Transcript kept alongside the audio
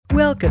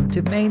Welcome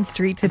to Main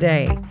Street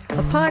Today,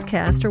 a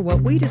podcast or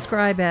what we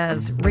describe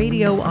as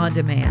radio on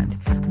demand.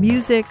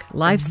 Music,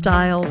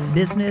 lifestyle,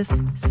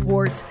 business,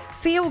 sports,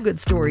 feel-good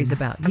stories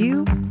about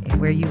you and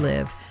where you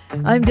live.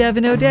 I'm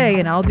Devin O'Day,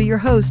 and I'll be your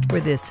host for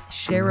this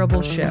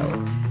shareable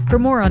show. For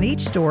more on each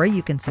story,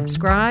 you can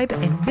subscribe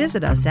and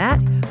visit us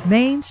at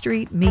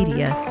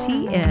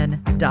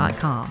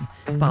mainstreetmediatn.com.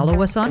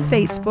 Follow us on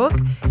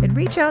Facebook and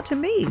reach out to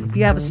me if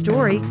you have a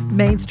story.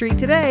 Main Street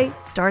Today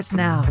starts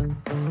now.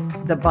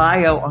 The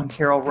bio on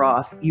Carol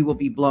Roth, you will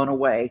be blown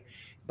away.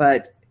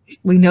 But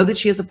we know that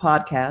she has a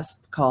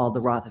podcast called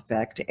The Roth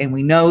Effect, and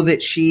we know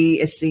that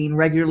she is seen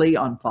regularly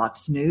on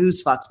Fox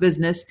News, Fox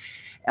Business,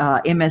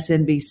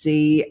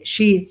 MSNBC.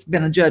 She's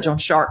been a judge on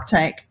Shark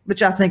Tank,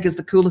 which I think is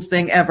the coolest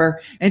thing ever.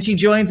 And she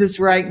joins us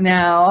right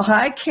now.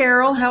 Hi,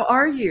 Carol. How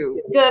are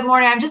you? Good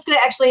morning. I'm just going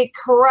to actually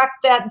correct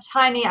that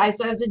tiny.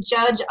 So I was a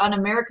judge on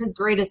America's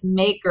Greatest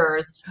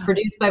Makers,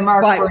 produced by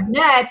Mark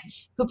Burnett,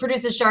 who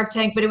produces Shark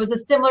Tank, but it was a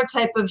similar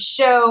type of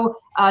show,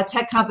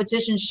 tech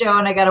competition show.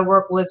 And I got to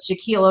work with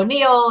Shaquille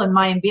O'Neal and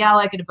Mayim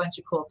Bialik and a bunch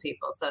of cool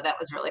people. So that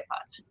was really fun.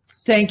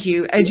 Thank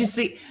you. And you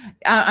see,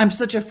 I'm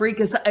such a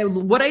freak.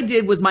 What I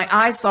did was my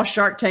eyes saw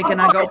Shark Tank and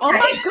I go, oh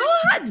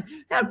my God,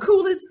 how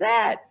cool is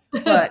that?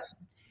 But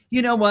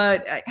you know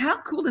what?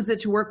 How cool is it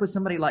to work with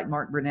somebody like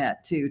Mark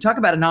Burnett too? Talk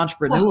about an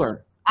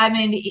entrepreneur. I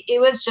mean, it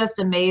was just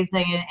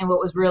amazing. And what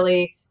was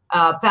really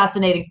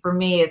fascinating for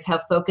me is how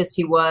focused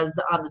he was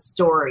on the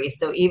story.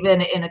 So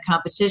even in a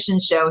competition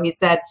show, he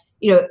said,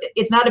 you know,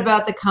 it's not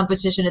about the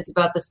competition, it's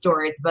about the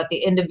story. It's about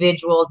the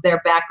individuals,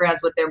 their backgrounds,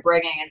 what they're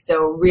bringing. And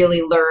so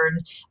really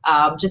learned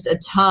just a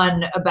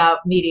ton about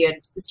media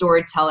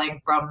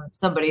storytelling from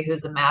somebody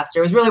who's a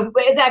master.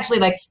 It's actually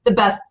like the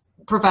best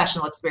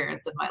professional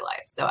experience of my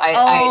life. So I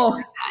agree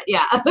with that.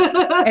 Yeah.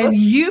 And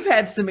you've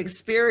had some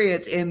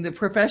experience in the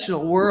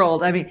professional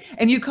world. I mean,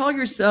 and you call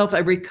yourself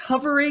a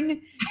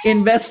recovering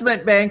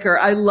investment banker.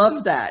 I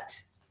love that.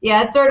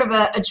 Yeah, it's sort of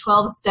a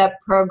 12-step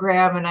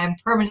program, and I'm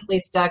permanently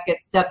stuck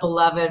at step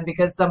 11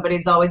 because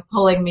somebody's always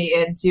pulling me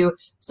into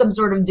some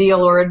sort of deal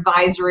or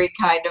advisory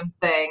kind of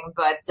thing.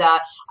 But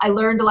I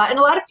learned a lot. And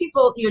a lot of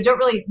people, don't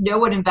really know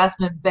what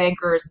investment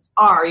bankers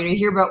are. You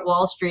hear about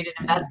Wall Street and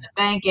investment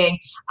banking.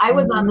 I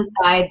was on the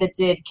side that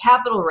did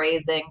capital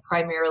raising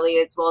primarily,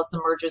 as well as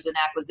some mergers and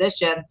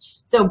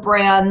acquisitions. So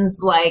brands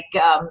like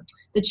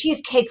the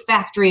Cheesecake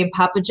Factory and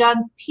Papa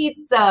John's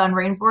Pizza and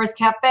Rainforest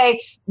Cafe,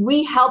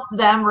 we helped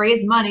them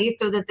raise money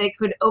so that they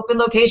could open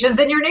locations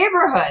in your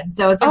neighborhood.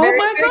 So it's a very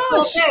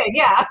cool thing.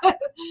 Yeah.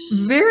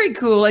 Very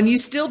cool. And you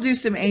still do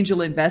some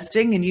angel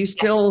investing, and you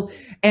still,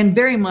 and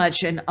very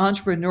much an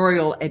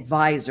entrepreneurial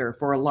advisor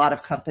for a lot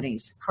of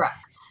companies.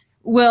 Correct.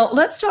 Well,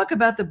 let's talk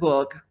about the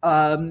book.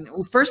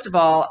 First of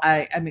all,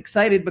 I'm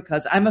excited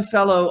because I'm a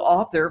fellow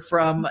author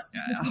from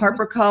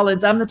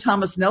HarperCollins. I'm the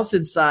Thomas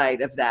Nelson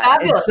side of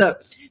that. And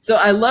so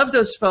I love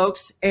those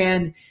folks.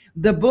 And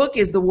the book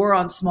is The War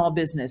on Small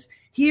Business.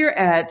 Here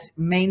at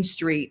Main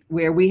Street,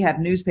 where we have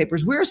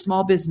newspapers, we're a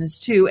small business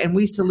too, and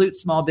we salute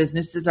small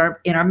businesses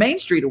in our Main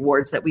Street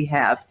Awards that we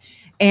have.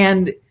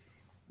 And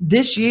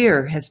this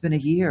year has been a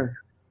year.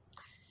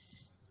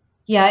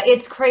 Yeah,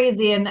 it's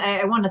crazy. And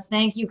I want to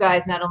thank you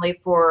guys not only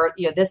for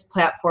this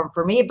platform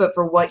for me, but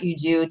for what you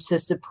do to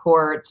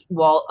support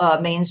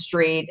Main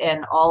Street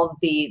and all of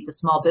the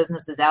small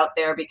businesses out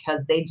there,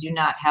 because they do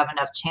not have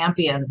enough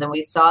champions. And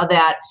we saw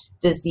that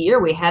this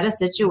year. We had a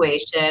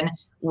situation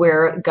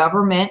where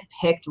government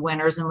picked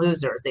winners and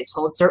losers. They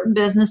told certain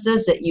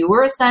businesses that you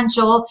were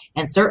essential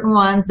and certain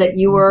ones that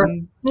you were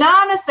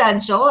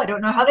non-essential. I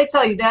don't know how they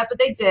tell you that, but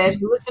they did.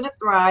 Who was going to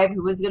thrive,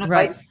 who was going to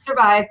fight to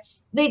survive.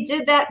 They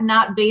did that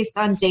not based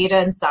on data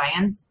and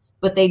science,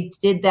 but they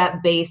did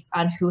that based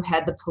on who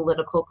had the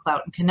political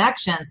clout and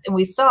connections. And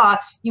we saw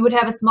you would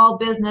have a small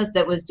business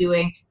that was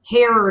doing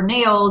hair or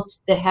nails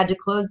that had to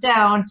close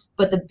down,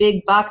 but the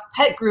big box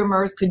pet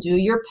groomers could do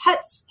your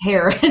pet's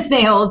hair and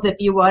nails if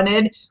you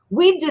wanted.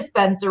 Weed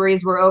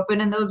dispensaries were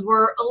open, and those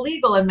were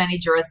illegal in many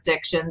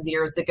jurisdictions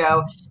years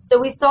ago. So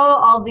we saw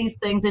all these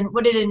things, and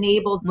what it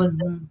enabled was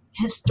the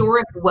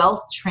historic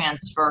wealth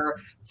transfer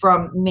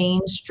from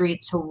Main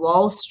Street to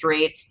Wall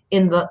Street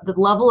in the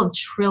level of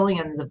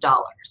trillions of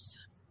dollars.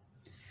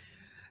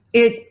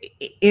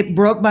 It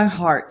broke my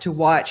heart to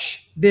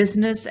watch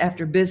business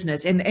after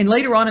business. And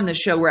later on in the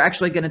show, we're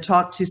actually going to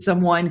talk to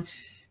someone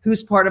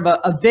who's part of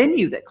a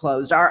venue that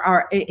closed.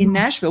 In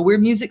Nashville, we're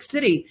Music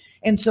City.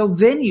 And so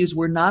venues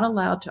were not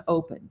allowed to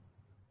open.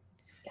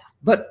 Yeah.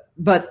 But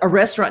a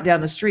restaurant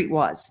down the street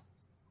was.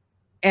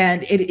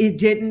 And it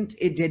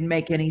didn't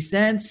make any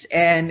sense.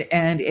 And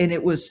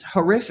it was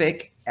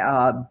horrific.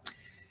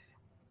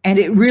 And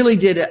it really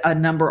did a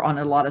number on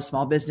a lot of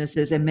small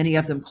businesses, and many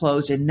of them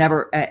closed and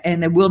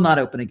they will not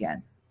open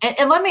again.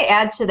 And let me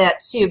add to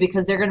that too,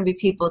 because there are going to be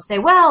people who say,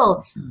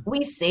 well,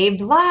 we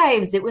saved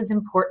lives. It was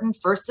important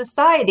for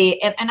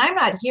society. And I'm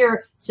not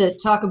here to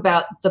talk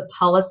about the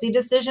policy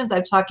decisions.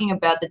 I'm talking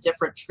about the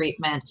different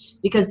treatment,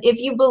 because if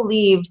you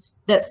believed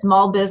that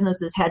small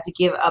businesses had to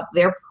give up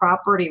their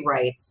property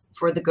rights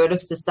for the good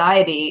of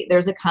society,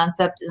 there's a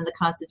concept in the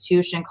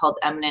Constitution called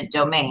eminent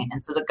domain.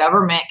 And so the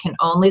government can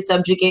only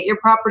subjugate your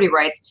property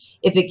rights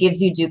if it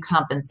gives you due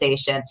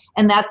compensation.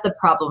 And that's the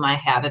problem I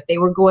have. If they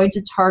were going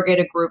to target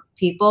a group of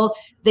people,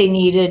 they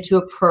needed to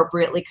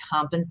appropriately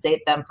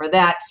compensate them for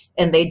that.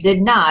 And they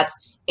did not.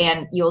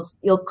 And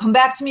you'll come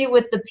back to me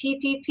with the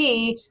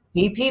PPP.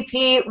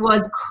 PPP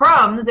was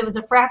crumbs. It was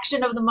a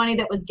fraction of the money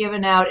that was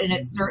given out, and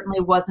it certainly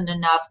wasn't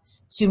enough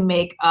to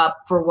make up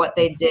for what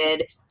they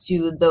did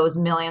to those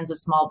millions of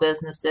small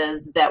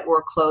businesses that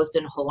were closed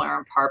in whole or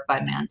in part by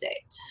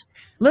mandate.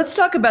 Let's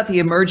talk about the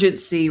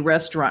Emergency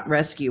Restaurant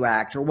Rescue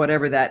Act, or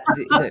whatever that.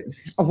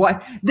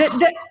 What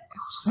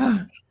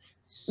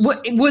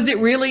was it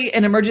really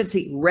an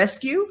emergency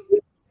rescue?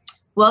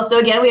 Well, so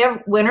again, we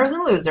have winners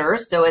and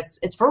losers. So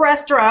it's for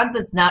restaurants.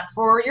 It's not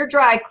for your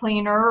dry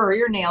cleaner or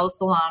your nail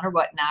salon or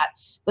whatnot.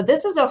 But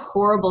this is a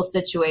horrible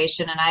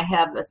situation. And I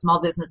have a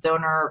small business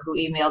owner who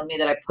emailed me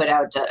that I put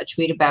out a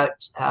tweet about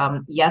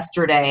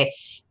yesterday.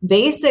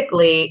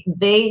 Basically,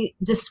 they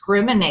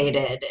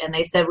discriminated, and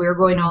they said we were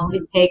going to only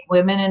take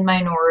women and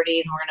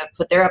minorities, and we're going to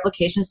put their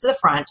applications to the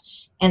front.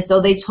 And so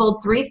they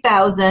told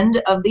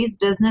 3,000 of these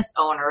business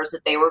owners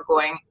that they were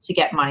going to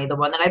get money. The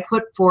one that I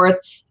put forth,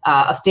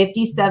 a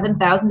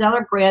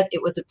 $57,000 grant,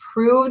 it was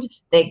approved.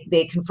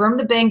 They confirmed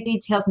the bank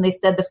details, and they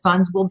said the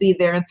funds will be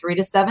there in 3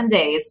 to 7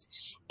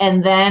 days.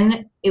 And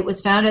then it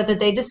was found out that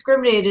they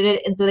discriminated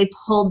it, and so they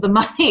pulled the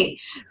money.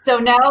 So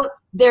now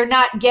they're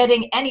not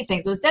getting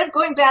anything. So instead of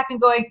going back and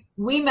going,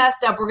 we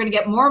messed up, we're going to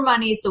get more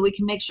money so we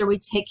can make sure we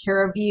take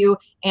care of you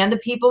and the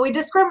people we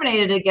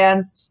discriminated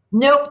against.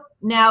 Nope.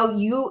 Now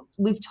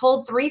we've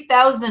told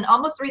 3,000,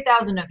 almost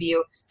 3,000 of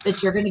you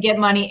that you're going to get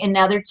money, and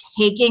now they're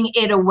taking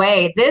it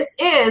away. This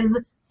is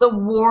the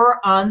war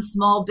on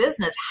small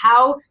business.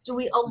 How do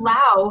we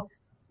allow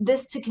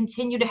this to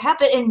continue to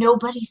happen and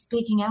nobody's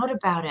speaking out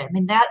about it? I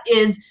mean, that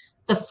is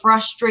the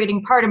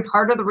frustrating part, and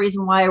part of the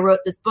reason why I wrote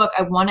this book.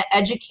 I want to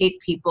educate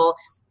people,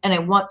 and I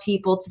want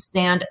people to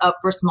stand up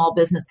for small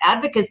business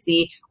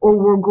advocacy, or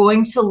we're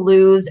going to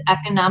lose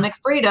economic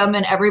freedom,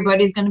 and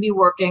everybody's going to be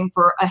working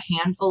for a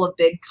handful of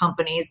big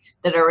companies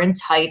that are in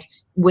tight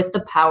with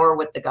the power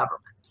with the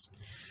government.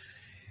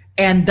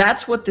 And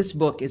that's what this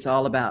book is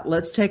all about.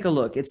 Let's take a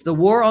look. It's The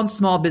War on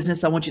Small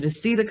Business. I want you to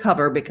see the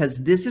cover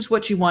because this is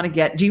what you want to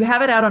get. Do you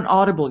have it out on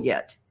Audible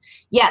yet?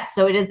 Yes,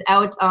 so it is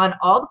out on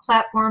all the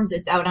platforms.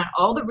 It's out on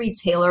all the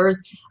retailers.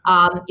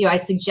 I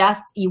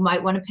suggest you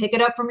might want to pick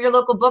it up from your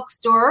local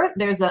bookstore.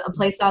 There's a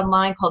place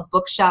online called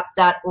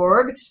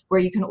bookshop.org where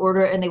you can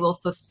order it, and they will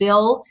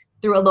fulfill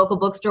through a local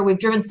bookstore. We've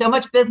driven so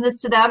much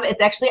business to them. It's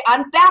actually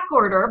on back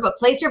order, but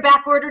place your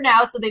back order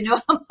now so they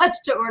know how much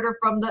to order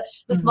from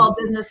the small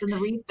business and the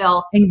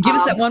refill. And give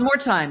us that one more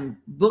time.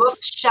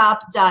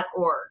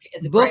 Bookshop.org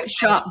is a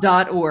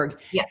bookshop.org.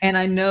 Yes. And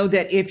I know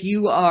that if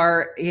you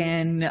are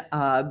in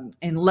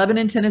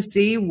Lebanon,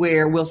 Tennessee,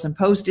 where Wilson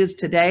Post is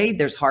today,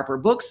 there's Harper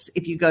Books.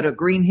 If you go to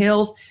Green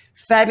Hills,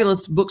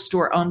 fabulous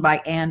bookstore owned by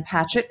Ann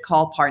Patchett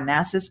called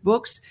Parnassus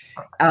Books.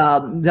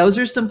 Those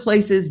are some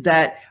places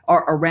that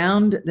are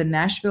around the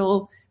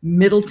Nashville,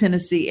 Middle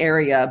Tennessee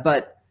area.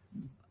 But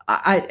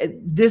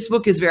this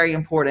book is very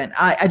important.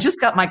 I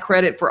just got my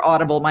credit for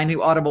Audible, my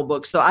new Audible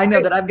book. So I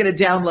know that I'm going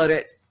to download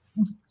it.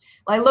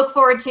 Well, I look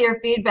forward to your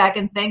feedback,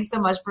 and thanks so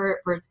much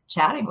for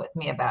chatting with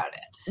me about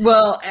it.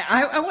 Well,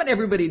 I want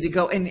everybody to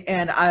go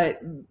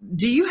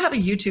do you have a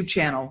YouTube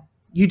channel?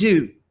 You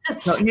do.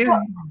 Don't you?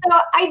 So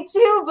I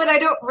do, but I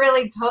don't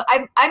really post.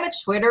 I'm a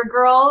Twitter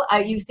girl.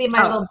 You see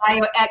my little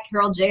bio at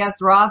Carol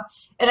J.S. Roth,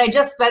 and I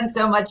just spend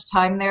so much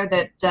time there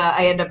that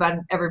I end up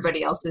on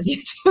everybody else's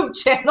YouTube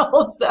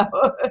channel. So,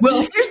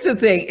 well, here's the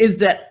thing: is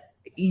that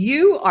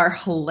you are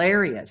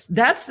hilarious.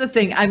 That's the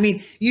thing. I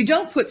mean, you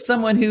don't put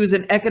someone who's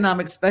an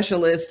economic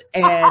specialist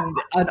and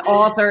an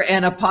author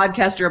and a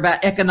podcaster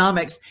about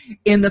economics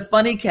in the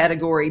funny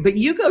category, but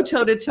you go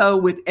toe to toe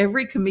with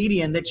every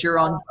comedian that you're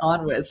on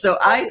with. So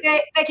thank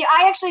you.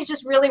 I actually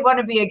just really want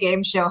to be a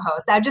game show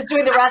host. I'm just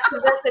doing the rest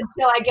of this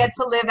until I get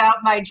to live out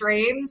my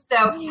dreams. So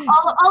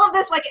all of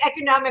this like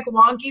economic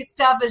wonky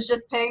stuff is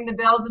just paying the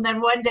bills. And then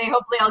one day,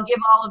 hopefully I'll give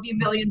all of you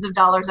millions of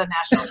dollars on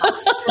national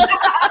television.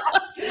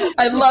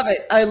 I love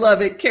it. I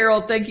love it.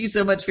 Carol, thank you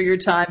so much for your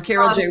time.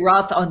 Carol J.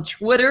 Roth on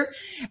Twitter.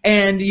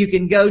 And you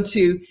can go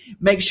to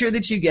make sure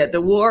that you get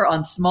The War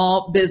on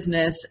Small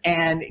Business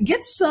and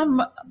get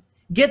some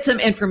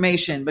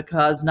information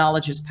because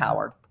knowledge is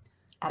power.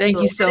 Absolutely.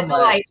 Thank you so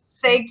much.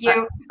 Thank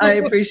you. I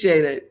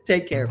appreciate it.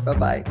 Take care.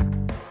 Bye-bye.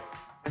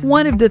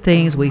 One of the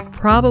things we've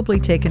probably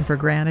taken for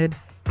granted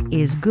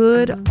is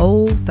good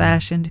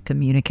old-fashioned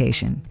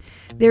communication.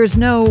 There's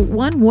no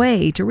one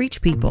way to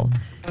reach people.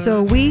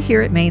 So we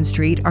here at Main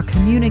Street are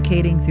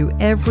communicating through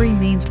every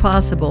means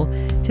possible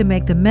to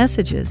make the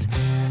messages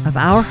of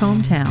our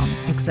hometown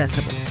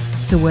accessible.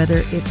 So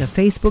whether it's a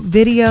Facebook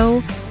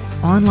video,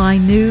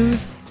 online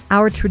news,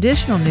 Our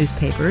traditional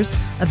newspapers,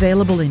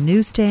 available in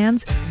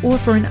newsstands or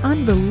for an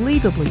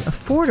unbelievably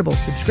affordable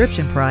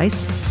subscription price,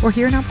 or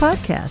here in our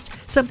podcast,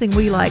 something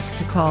we like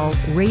to call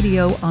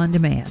Radio on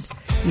Demand.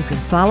 You can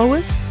follow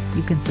us,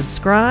 you can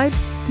subscribe,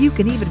 you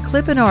can even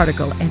clip an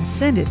article and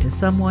send it to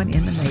someone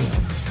in the mail.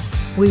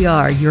 We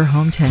are your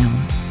hometown.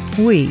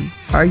 We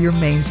are your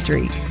Main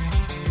Street.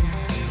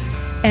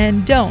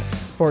 And don't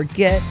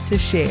forget to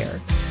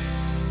share.